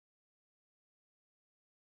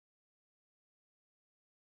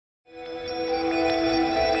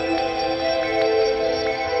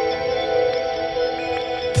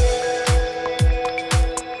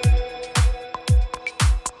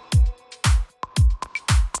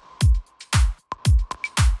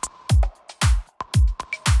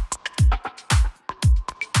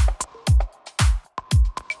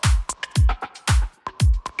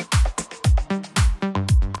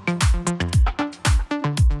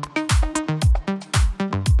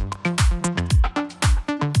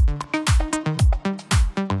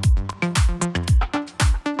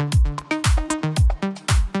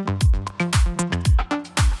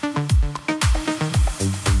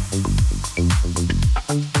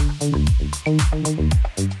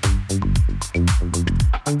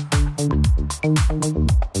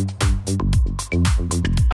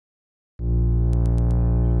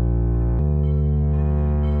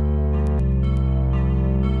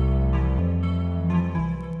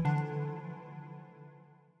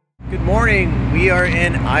Good morning, we are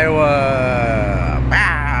in Iowa.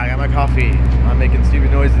 I got my coffee. I'm making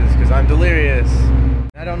stupid noises because I'm delirious.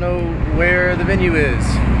 I don't know where the venue is,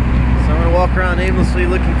 so I'm gonna walk around aimlessly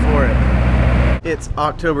looking for it. It's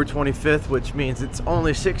October 25th, which means it's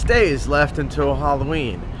only 6 days left until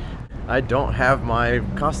Halloween. I don't have my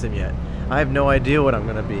costume yet. I have no idea what I'm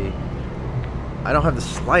gonna be. I don't have the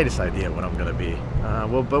slightest idea what I'm gonna be.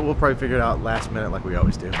 But we'll probably figure it out last minute like we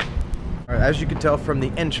always do. As you can tell from the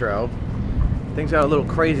intro, things got a little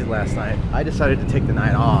crazy last night. I decided to take the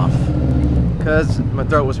night off because my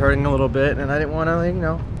throat was hurting a little bit and I didn't want to, you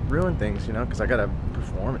know, ruin things, you know, because I got to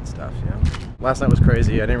perform and stuff, you know. Last night was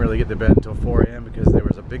crazy. I didn't really get to bed until 4 a.m. because there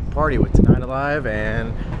was a big party with Tonight Alive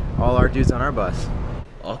and all our dudes on our bus.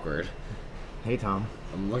 Awkward. Hey, Tom.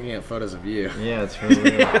 I'm looking at photos of you. Yeah, it's really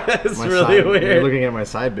weird. It's really weird. You're looking at my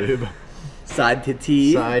side boob. Side to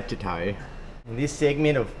tea. Side to tie. In this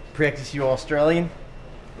segment of Practice You Australian,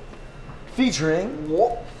 featuring I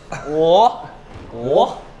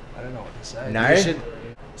don't know what to say. No.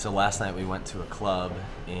 So last night we went to a club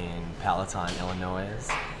in Palatine, Illinois,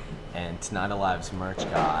 and Tonight Alive's merch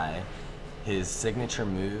guy, his signature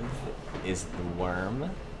move is the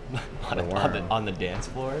worm, on the dance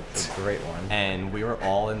floor. It's a great one. And we were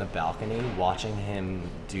all in the balcony watching him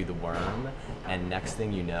do the worm, and next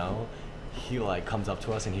thing you know, he like comes up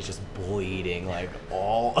to us and he's just bleeding like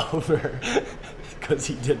all over because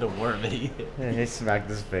he did the worm and he smacked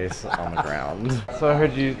his face on the ground. So I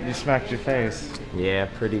heard you smacked your face. Yeah,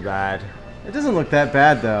 pretty bad. It doesn't look that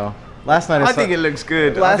bad though. Last night I think it looks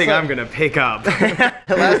good. I think I'm gonna pick up.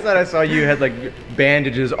 Last night I saw you had like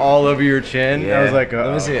bandages all over your chin. Yeah. I was like,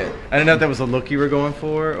 Let me see it. I didn't know if that was a look you were going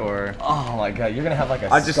for or. oh my god, you're gonna have like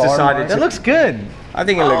a I just decided That looks good. I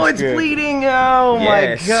think it looks good. Oh, it's bleeding! Oh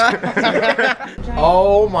Yes. my god!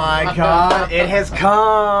 Oh my god! It has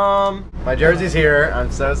come. My jersey's here. I'm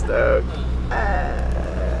so stoked.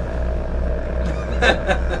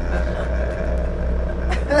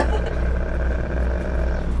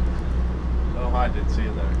 Oh, I did see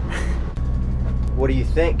you there. What do you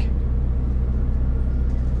think?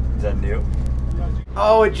 Is that new?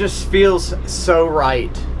 Oh, it just feels so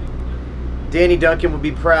right. Danny Duncan would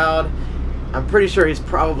be proud. I'm pretty sure he's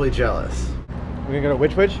probably jealous. We're gonna go to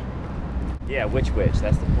Witch Witch? Yeah, Witch,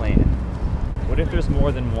 that's the plan. What if there's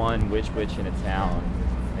more than one Witch in a town,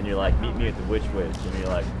 and you're like, meet me at the Witch, and you're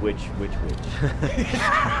like, Witch.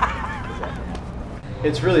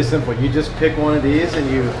 It's really simple. You just pick one of these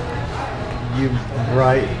and you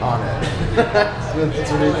write on it.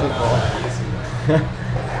 It's really simple.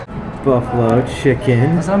 Buffalo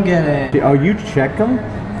chicken. That's what I'm getting. Oh, you check them?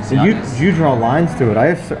 So you draw lines to it. I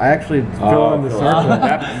actually fill in the circle.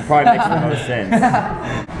 That probably makes the most sense.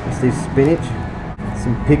 Let's do spinach,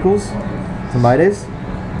 some pickles, tomatoes.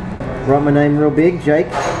 Write my name real big, Jake.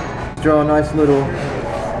 Draw a nice little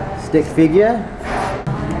stick figure.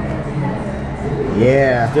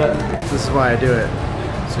 Yeah. This is why I do it,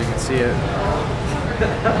 so you can see it.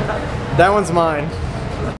 That one's mine.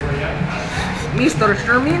 Mr.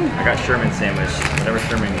 Sherman? I got Sherman sandwich, whatever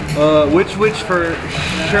Sherman means. Which for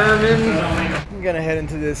Sherman? I'm gonna head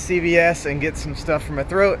into the CVS and get some stuff for my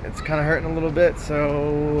throat. It's kind of hurting a little bit,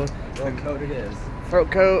 so Throat coat it is. throat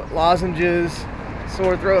coat, lozenges,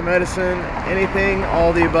 sore throat medicine, anything,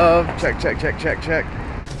 all the above. Check.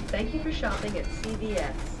 Thank you for shopping at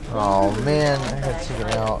CVS. Oh man, I had to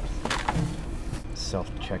get out.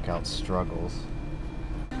 Self-checkout struggles.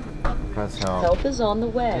 That's help. Help is on the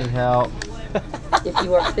way. Need help. If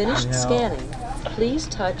you are finished Need help. scanning, please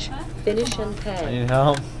touch Finish and I Pay. need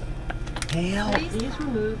help. Help. Please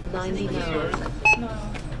remove $90.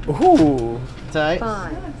 Ooh. Tight.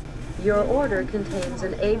 5, Your order contains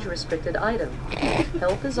an age-restricted item.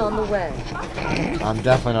 Help is on the way. I'm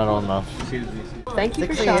definitely not old enough. Thank you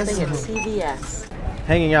for shopping at CVS.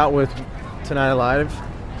 Hanging out with Tonight Alive,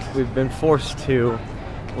 we've been forced to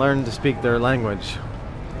learn to speak their language.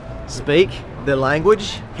 Speak the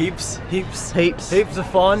language? Heaps Heaps of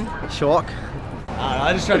fun. Shock.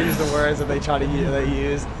 I just try to use the words that they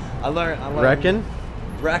use. I learned. Reckon?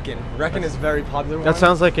 Reckon is a very popular one. That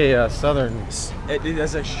sounds like a southern.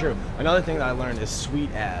 That's actually true. Another thing that I learned is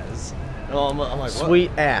sweet as. I'm like, what?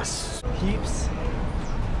 Sweet ass. Heaps.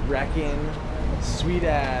 Reckon. Sweet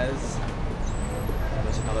as.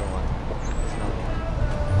 There's another one.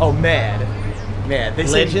 Oh, mad. Mad.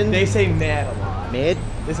 Legend? They say mad a lot. Mad?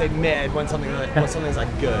 They say mad when something's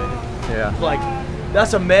like good. Yeah. Like,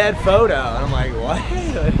 that's a mad photo. And I'm like, what?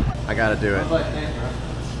 I gotta do it.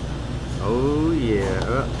 Oh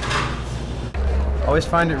yeah. I always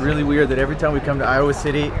find it really weird that every time we come to Iowa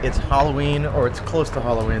City, it's Halloween or it's close to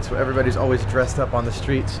Halloween, so everybody's always dressed up on the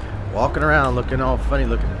streets, walking around looking all funny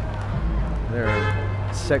looking.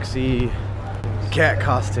 They're sexy cat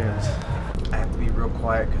costumes. I have to be real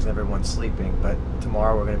quiet because everyone's sleeping, but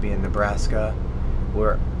tomorrow we're going to be in Nebraska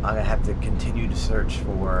where I'm going to have to continue to search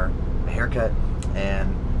for a haircut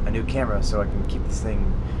and a new camera so I can keep this thing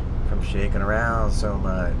from shaking around so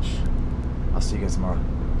much. I'll see you guys tomorrow.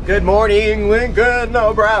 Good morning, Lincoln,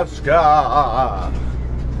 Nebraska. I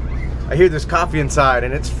hear there's coffee inside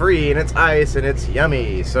and it's free and it's ice and it's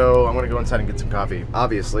yummy. So I'm gonna go inside and get some coffee,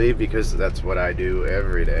 obviously, because that's what I do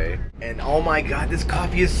every day. And oh my God, this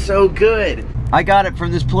coffee is so good. I got it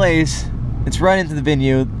from this place. It's right into the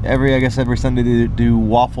venue. I guess every Sunday they do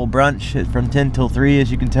waffle brunch from 10 till 3,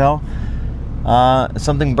 as you can tell.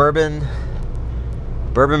 Something bourbon.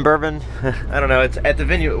 I don't know, it's at the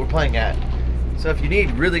venue that we're playing at. So if you need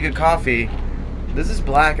really good coffee, this is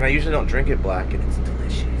black, and I usually don't drink it black, and it's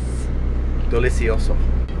delicious. Delicioso.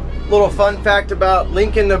 Little fun fact about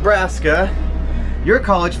Lincoln, Nebraska. Your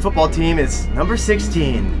college football team is number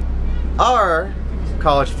 16. Our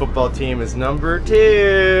college football team is number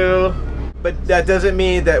 2. But that doesn't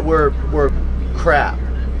mean that we're crap.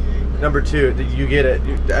 Number 2, you get it?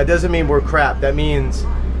 That doesn't mean we're crap. That means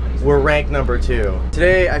we're ranked number 2.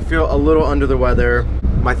 Today I feel a little under the weather.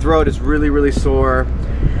 My throat is really sore.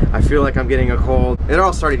 I feel like I'm getting a cold. It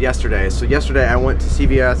all started yesterday. So yesterday I went to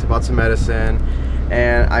CVS, I bought some medicine,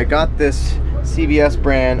 and I got this CVS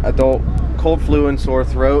brand adult cold flu and sore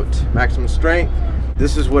throat, maximum strength.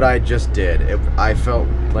 This is what I just did. I felt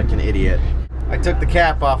like an idiot. I took the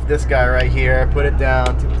cap off this guy right here, put it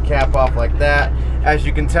down, took the cap off like that. As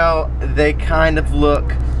you can tell, they kind of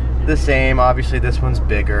look the same. Obviously this one's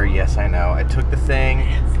bigger, yes I know. I took the thing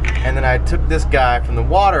and then I took this guy from the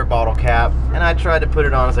water bottle cap and I tried to put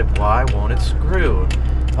it on. I was like, why won't it screw? And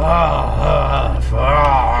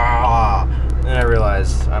then I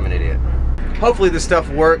realized I'm an idiot. Hopefully this stuff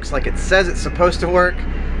works like it says it's supposed to work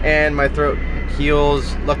and my throat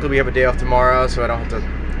heals. Luckily we have a day off tomorrow, so I don't have to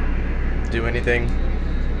do anything.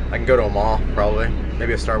 I can go to a mall probably,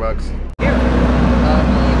 maybe a Starbucks.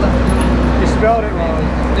 You spelled it wrong.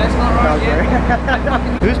 That's not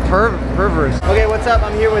right. Who's perverse? Okay, what's up?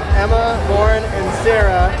 I'm here with Emma, Lauren, and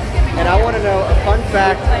Sarah, and I want to know a fun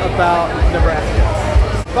fact about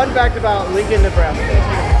Nebraska. Fun fact about Lincoln, Nebraska.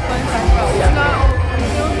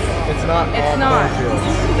 It's not all cornfields.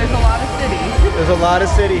 There's a lot of city. There's a lot of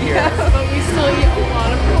city here. Yeah, but we still eat a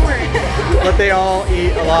lot of corn. But they all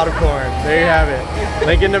eat a lot of corn. There you have it.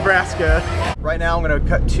 Lincoln, Nebraska. Right now I'm going to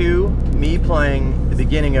cut to me playing the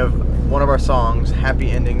beginning of one of our songs,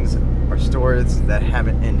 Happy Endings Are Stories That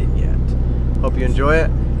Haven't Ended Yet. Hope you enjoy it,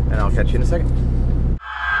 and I'll catch you in a second.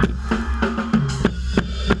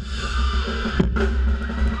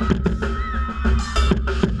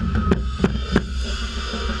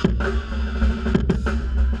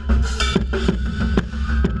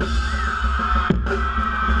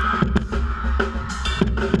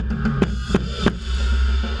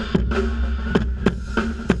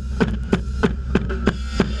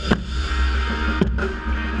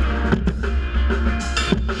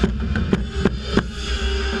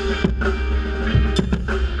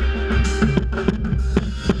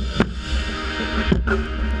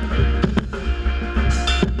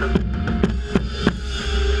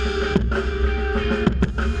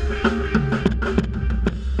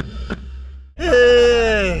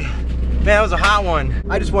 Man, that was a hot one.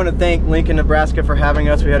 I just want to thank Lincoln, Nebraska for having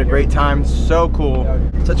us. We had a great time. So cool.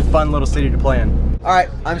 Such a fun little city to play in. Alright,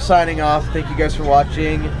 I'm signing off. Thank you guys for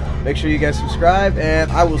watching. Make sure you guys subscribe,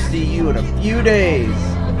 and I will see you in a few days.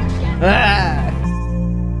 Ah!